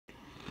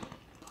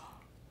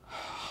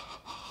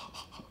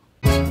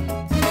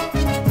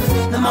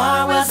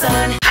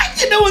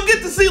So we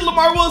get to see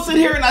Lamarr Wilson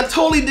here, and I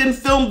totally didn't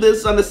film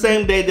this on the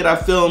same day that I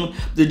filmed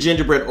the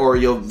gingerbread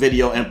Oreo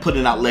video and put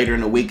it out later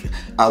in the week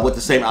with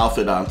the same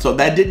outfit on. So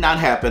that did not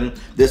happen.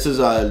 This is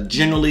a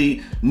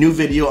generally new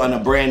video on a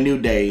brand new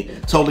day.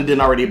 Totally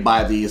didn't already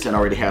buy these and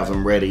already have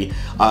them ready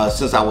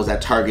since I was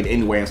at Target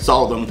anyway and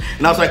saw them.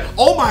 And I was like,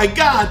 oh my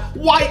God,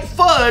 white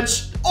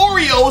fudge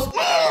Oreos.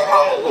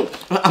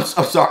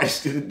 I'm sorry,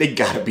 they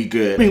gotta be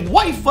good. I mean,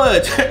 white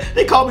fudge,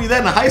 they called me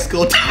that in high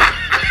school.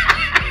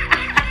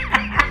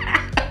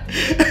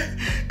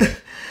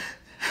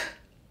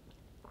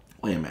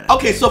 Wait a minute.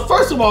 Okay, so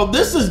first of all,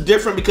 this is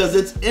different because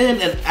it's in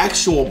an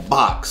actual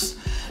box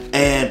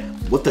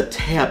and with a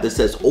tab that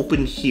says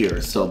open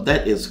here. So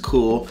that is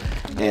cool.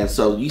 And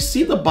so you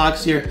see the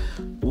box here.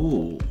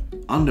 Ooh,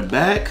 on the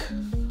back,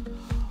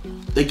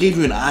 they gave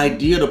you an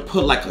idea to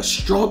put like a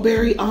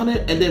strawberry on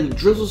it and then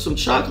drizzle some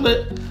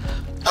chocolate.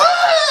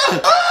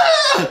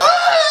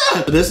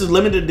 This is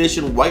limited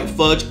edition white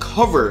fudge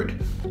covered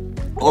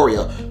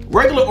Oreo.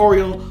 Regular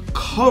Oreo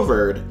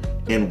covered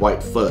in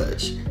white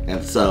fudge.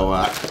 And so,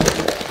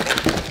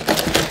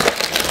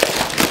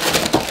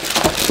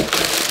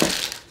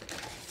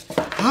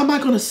 how am I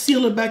gonna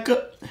seal it back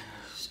up?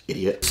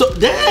 Idiot. So,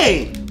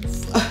 dang!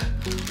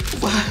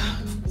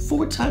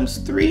 4 times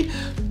 3,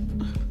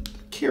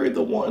 carry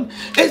the 1.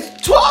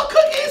 It's 12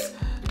 cookies!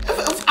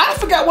 I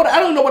forgot what, I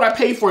don't know what I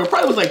paid for it.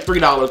 Probably was like $3,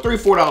 $3,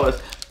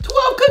 $4.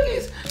 12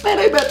 cookies? Man,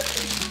 they bet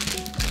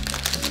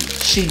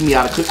cheating me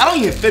out of cookies. I don't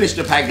even finish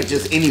the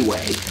packages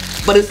anyway.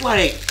 But it's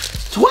like,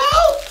 12?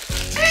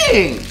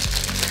 Dang!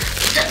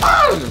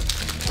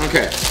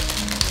 Okay.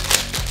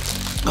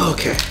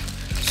 Okay.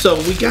 So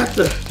we got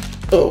the,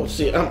 oh,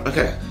 see,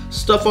 okay.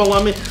 Stuff all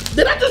on me.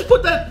 Did I just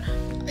put that,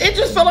 it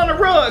just fell on the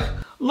rug.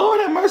 Lord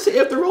have mercy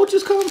if the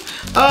roaches come.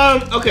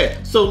 Okay,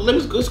 so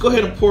let's go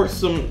ahead and pour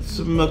some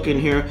milk in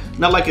here.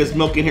 Not like it's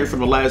milk in here from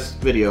the last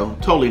video.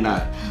 Totally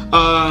not.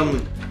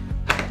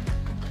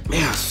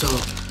 Yeah, so,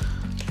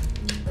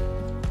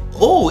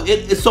 oh,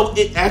 so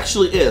it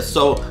actually is.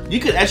 So you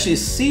can actually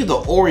see the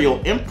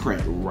Oreo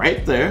imprint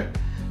right there,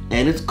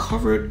 and it's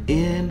covered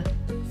in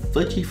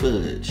fudgy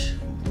fudge.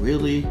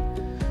 Really,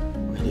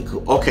 really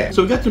cool. Okay,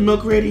 so we got the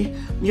milk ready.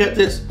 We got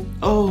this.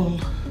 Oh,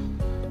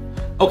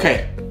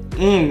 okay.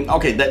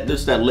 Okay,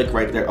 that's that lick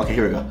right there. Okay,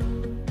 here we go.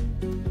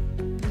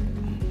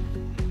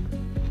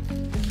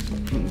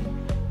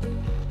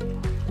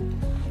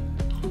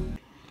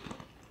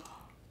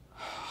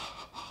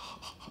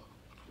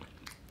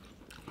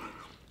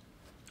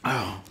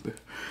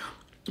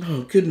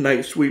 Oh, good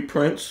night, sweet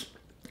prince.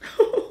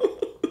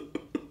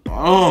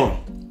 Oh,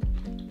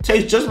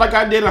 tastes just like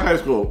I did in high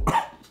school.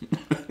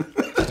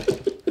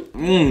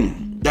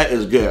 That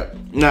is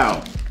good.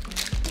 Now,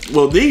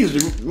 well,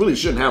 these really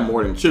shouldn't have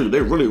more than 2.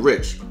 They're really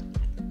rich.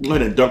 Go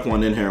ahead and dunk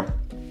one in here.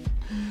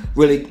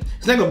 Really,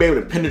 it's not gonna be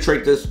able to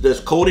penetrate this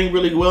coating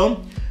really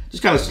well.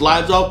 Just kind of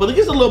slides off, but it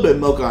gets a little bit of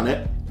milk on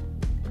it.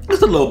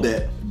 Just a little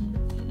bit.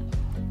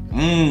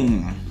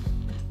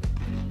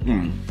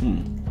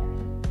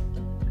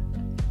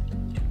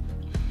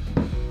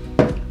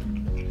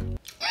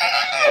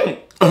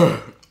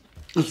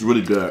 It's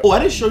really good. Oh, I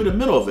didn't show you the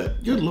middle of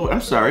it. Good Lord,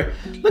 I'm sorry.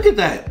 Look at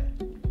that.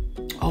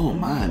 Oh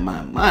my.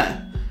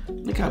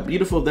 Look how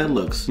beautiful that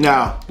looks.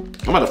 Now,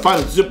 I'm about to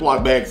find a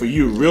Ziploc bag for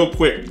you real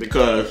quick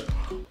because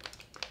I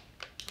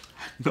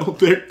know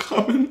they're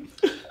coming.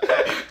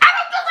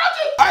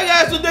 Alright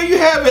guys, so there you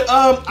have it.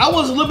 I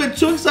was a little bit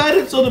too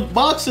excited, so the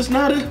box is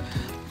not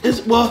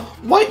well,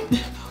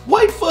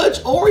 white fudge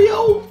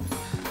Oreo.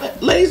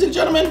 Ladies and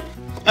gentlemen,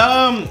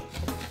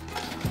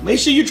 make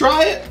sure you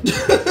try it.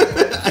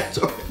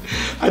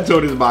 I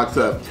tore this box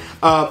up.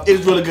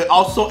 It's really good.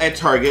 Also at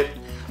Target.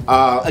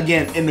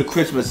 Again, in the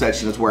Christmas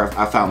section is where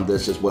I found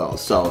this as well.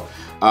 So,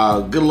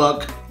 good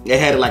luck. They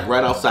had it like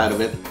right outside of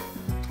it.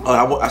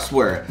 I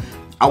swear,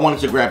 I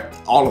wanted to grab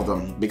all of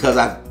them because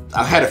I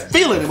had a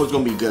feeling it was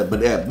gonna be good,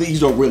 but yeah,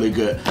 these are really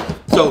good.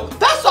 So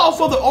that's all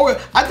for the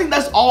Oreo. I think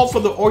that's all for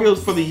the Oreos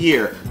for the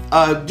year.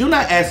 Do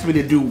not ask me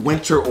to do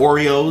winter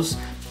Oreos.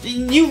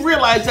 You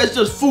realize that's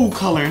just food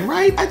coloring,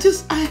 right?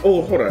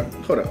 Oh, hold on.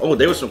 Oh,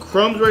 there was some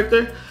crumbs right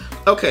there.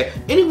 Okay,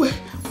 anyway,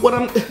 what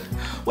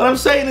I'm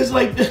saying is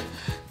like,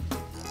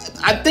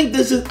 I think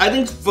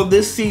for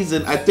this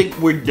season, I think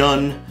we're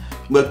done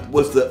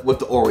with the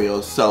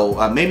Oreos.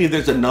 So maybe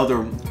there's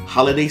another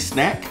holiday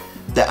snack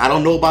that I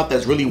don't know about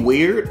that's really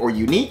weird or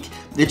unique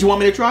that you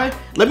want me to try.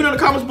 Let me know in the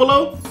comments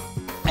below,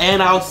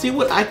 and I'll see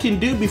what I can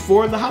do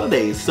before the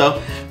holidays. So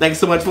thanks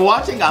so much for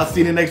watching. I'll see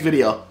you in the next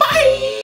video. Bye.